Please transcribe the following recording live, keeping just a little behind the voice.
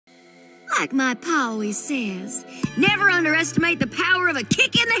Like my pa always says, never underestimate the power of a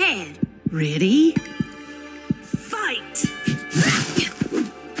kick in the head. Ready? Fight!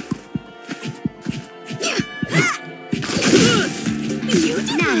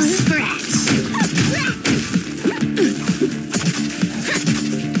 Not a scratch.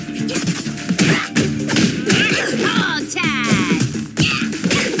 Hog tie.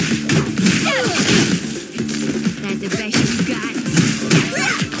 That the best you got?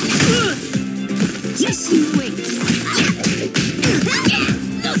 Just you wait.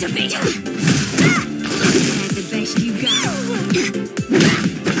 Lose a bit. That the best you got?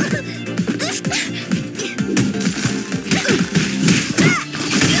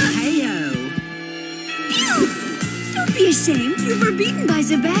 Don't be ashamed, you were beaten by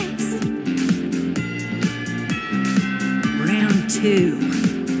the best. Round 2.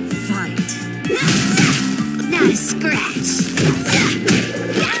 Fight. Not a scratch.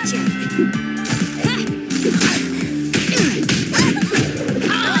 Gotcha.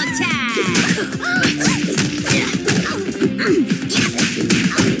 Hog tie.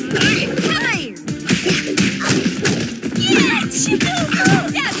 Come here.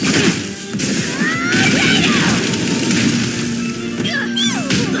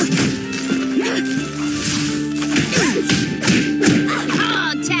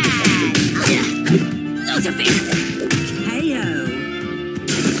 Hog tie. Lose a fist. KO.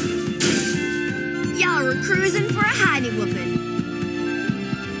 Y'all were cruising for a hiney whooping.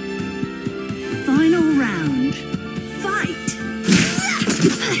 Final round. Fight.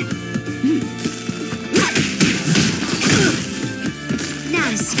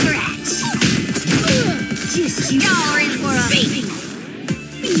 Not a scratch. Just you. Y'all are in for a beating.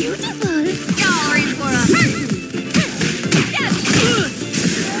 Beautiful. Y'all are in for a hurting.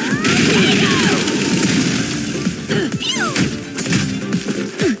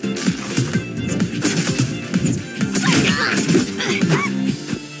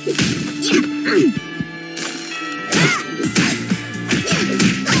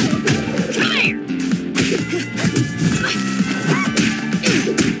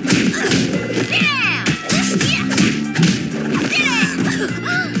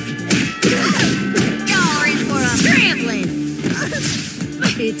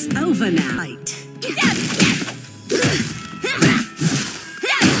 It's over now. Fight.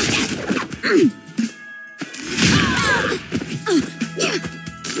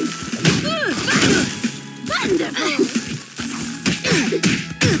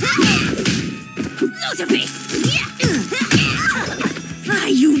 Ah,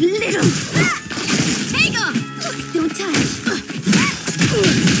 you little. Take off. Don't touch.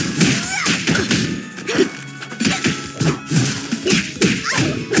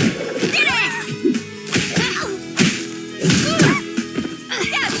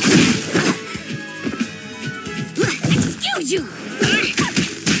 Excuse you.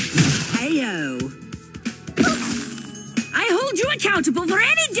 KO. I hold you accountable for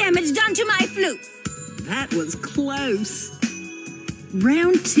any damage done to my flute. That was close.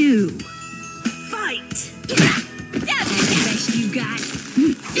 Round 2. Fight. That's the best you got.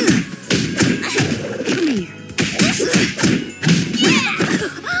 Come here.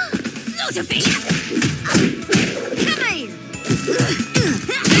 Lose a face. Come here.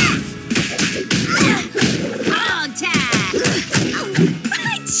 Hog tie.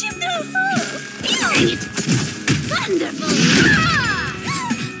 I chipped off. Dang it. Wonderful.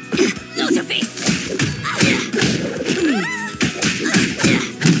 Lose a face.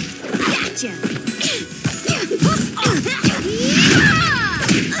 Gotcha.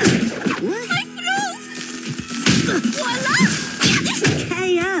 My throat. Voila.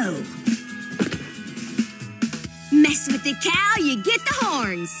 KO. Mess with the cow, you get the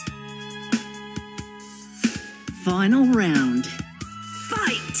horns. Final round.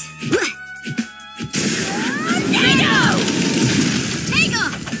 Fight. Take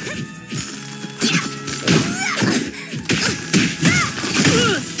off.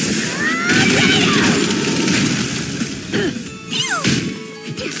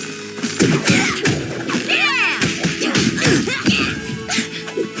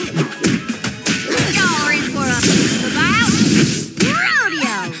 Y'all are in for a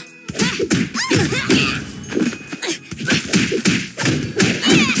rodeo.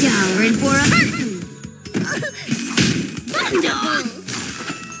 Y'all are in for a hurtin'. Wonderful.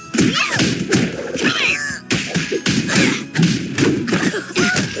 Come here.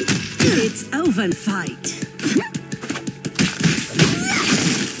 It's over. Fight.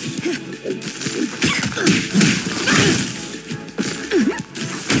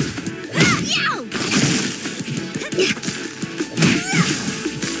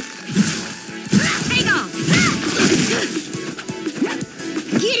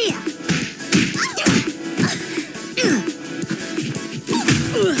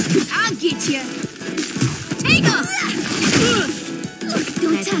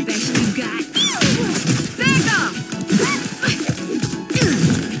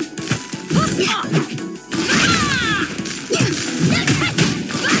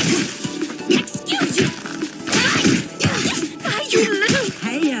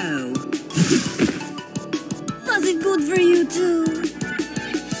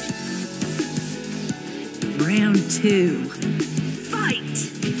 2. Fight!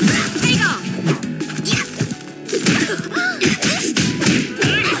 Take off! Yeah!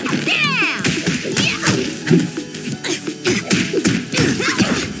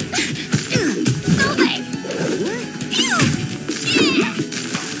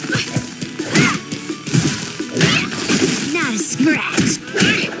 Not a scratch!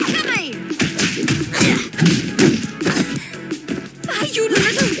 Come here! You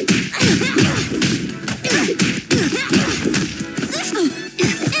little...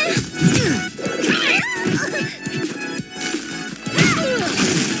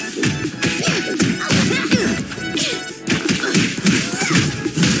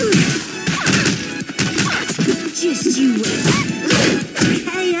 Just you wait.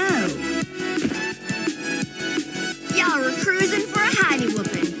 KO! Y'all were cruising for a hidey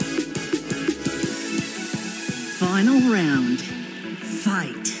whooping. Final round.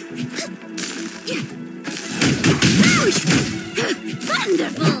 Fight!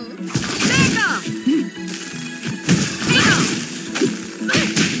 Wonderful! Back off! Take off!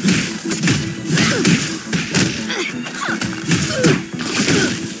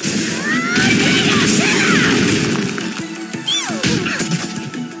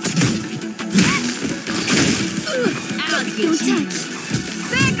 I'll get you.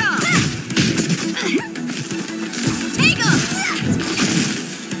 Back off! Take off!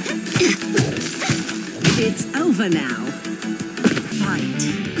 It's over now. Fight!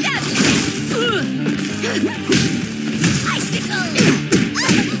 Icicle!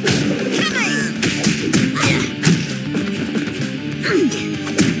 Come here!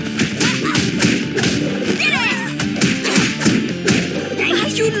 Get out!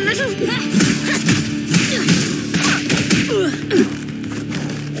 You little...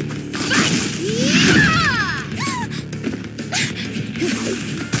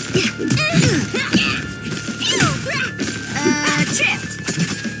 Tripped!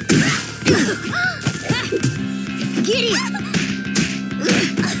 Get it!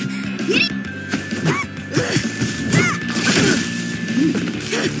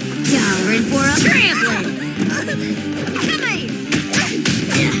 Y'all are in for a trampling! Come here!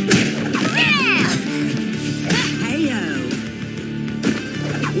 KO!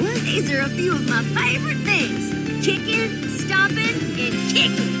 These are a few of my favorite things. Kicking, stomping, and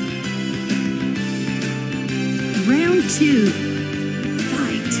kicking. Round 2.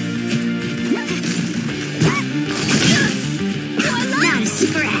 Fight! Not a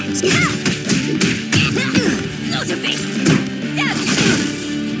scratch. Go to face.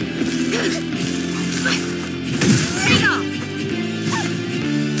 Take off.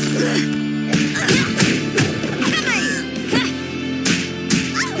 Come here.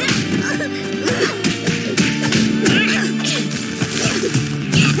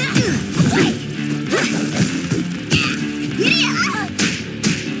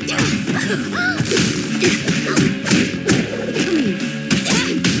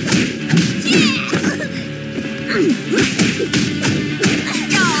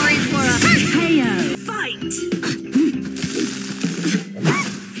 Y'all are in for a KO! Fight!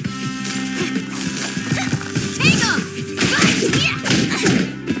 take off.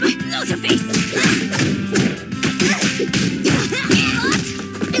 Go to face.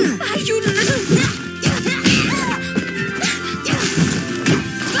 You little...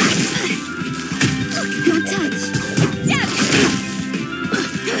 Don't touch.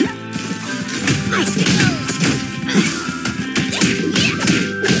 Icicle.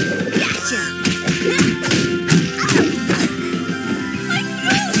 Gotcha. My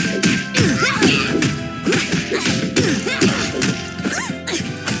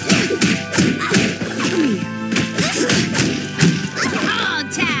Hog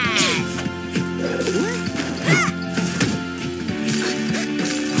tie.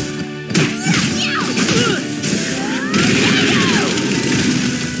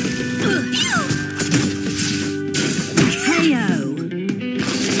 KO!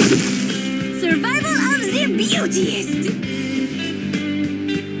 Survival of the beautiest.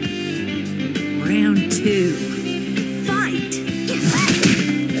 Round 2. Fight!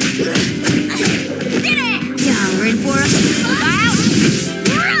 Y'all are in for a wild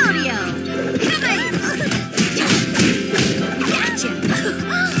rodeo. Come here. Gotcha.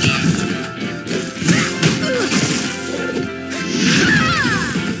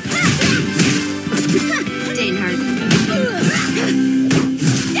 Didn't hurt.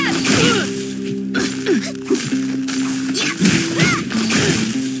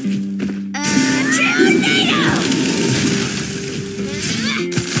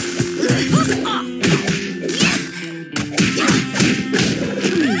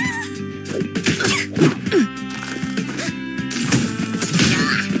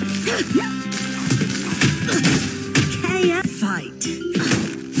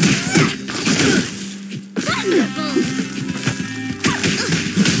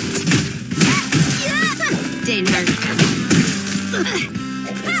 didn't hurt.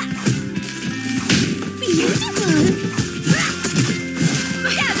 Beautiful.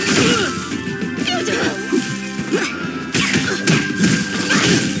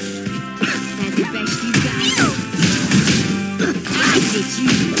 That's the best you got. I get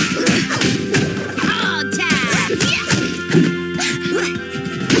you. All time.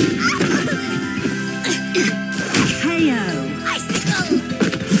 KO. Icicle.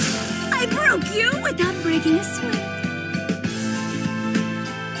 I broke you without breaking a sweat.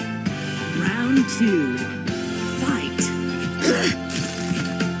 Round 2. Fight.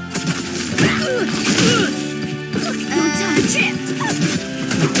 Time trip.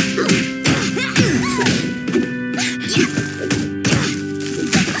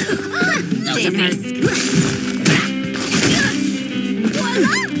 Didn't hurt.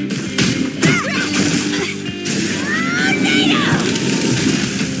 Voila!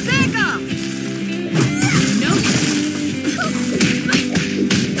 Back off! Nope.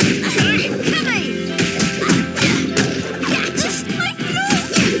 Come here! Gotcha! My throat!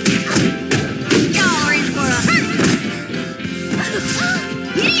 Y'all are in for a hurt!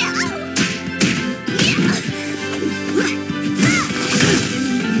 Yeah!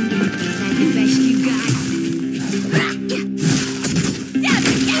 That's the best you got.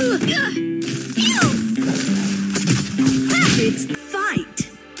 It's fight.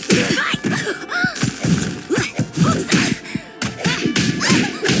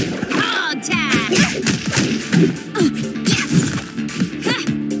 All time.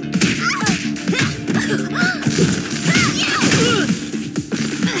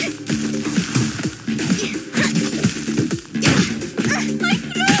 My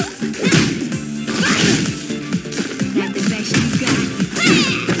throat. That's the best you got.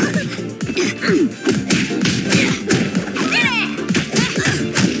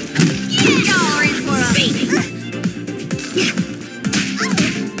 Y'all in for a beating.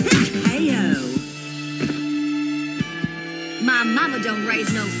 KO. My mama don't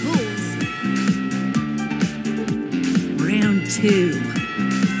raise no fools. Round 2.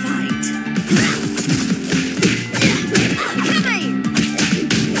 Fight. Come here.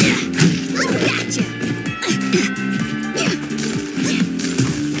 Gotcha.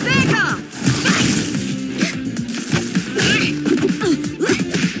 Back off.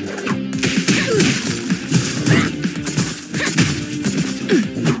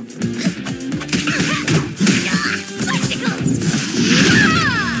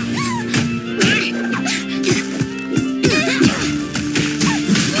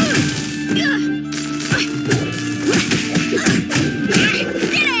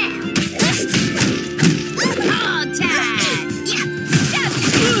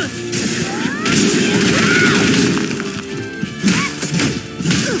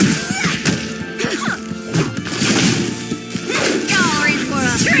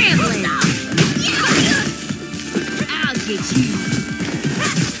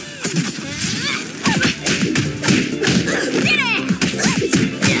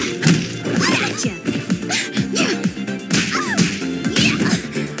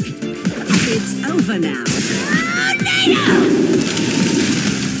 It's over now.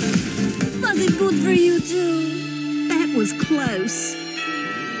 Was it good for you too? That was close.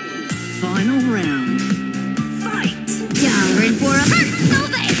 Final round. Fight. Y'all in for a hurt. No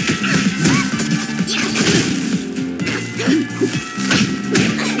there.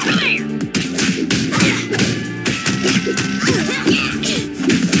 Come here.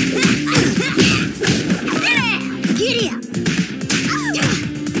 Giddy up.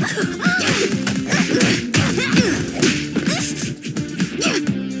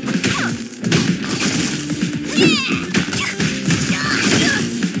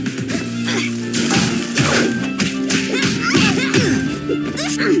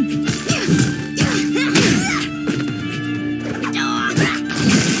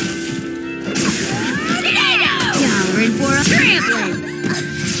 Y'all in for a trampling.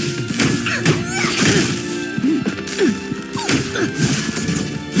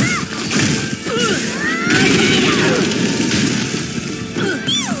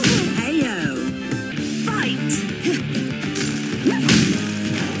 KO. Fight.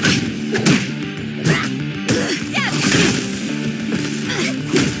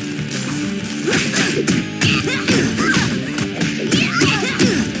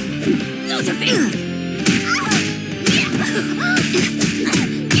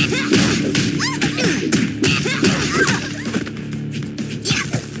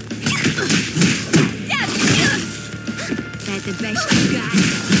 That's the best you got.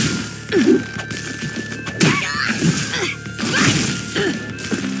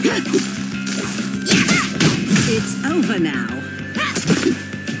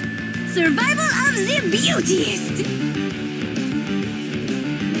 Beautiest!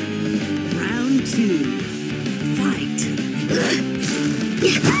 Round 2. Fight.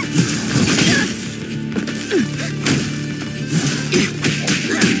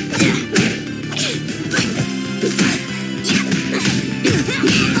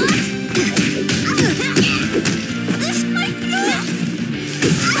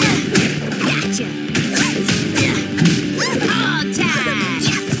 Gotcha! All time!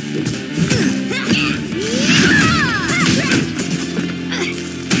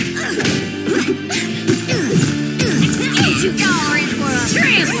 Excuse you, y'all are in for a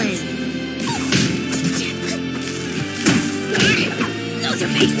trampling! Those are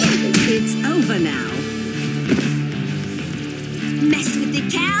faces! It's over now. Mess with the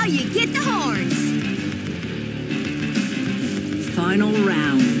cow, you get the horns! Final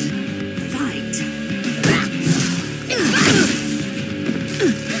round. Fight.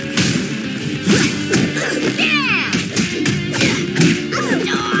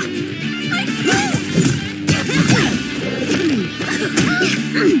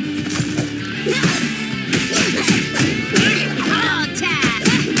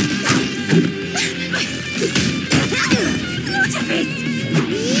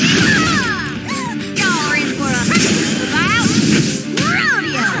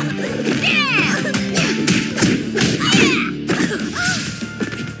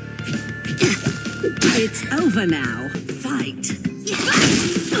 It's over now. Fight.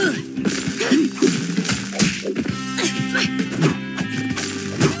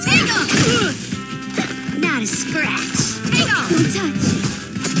 Take off! Not a scratch. Take off! Don't touch.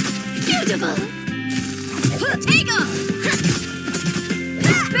 Beautiful! Take off!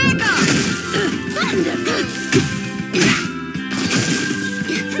 Back off! Wonderful!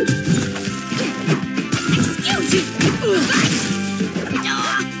 Excuse you!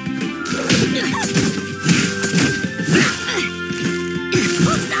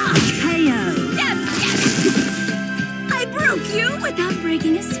 I broke you without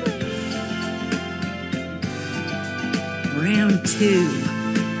breaking a sweat. Round 2.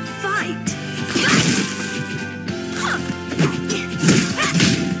 Fight.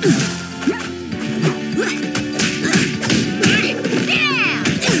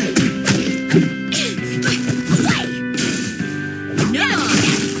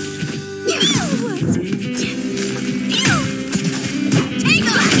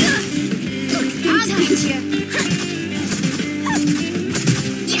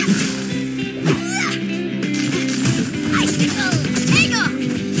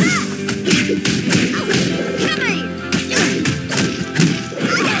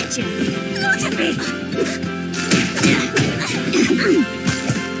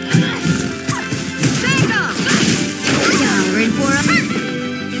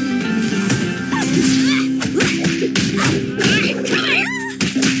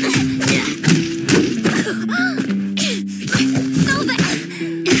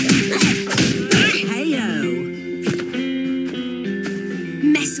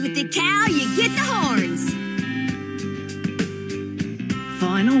 Mess with the cow, you get the horns.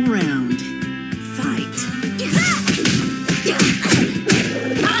 Final round. Fight.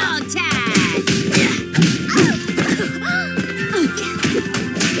 All tied.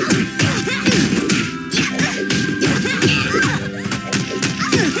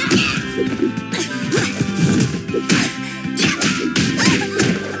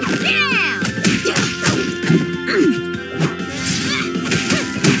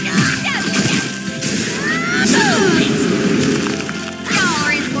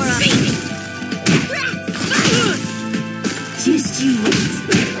 Just you wait.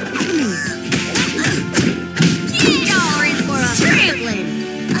 Y'all are in for a trampling.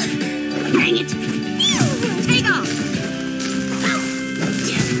 Dang it. Take off.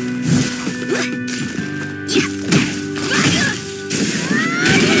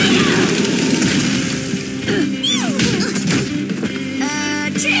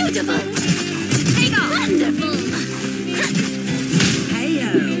 Beautiful. Take off. Wonderful.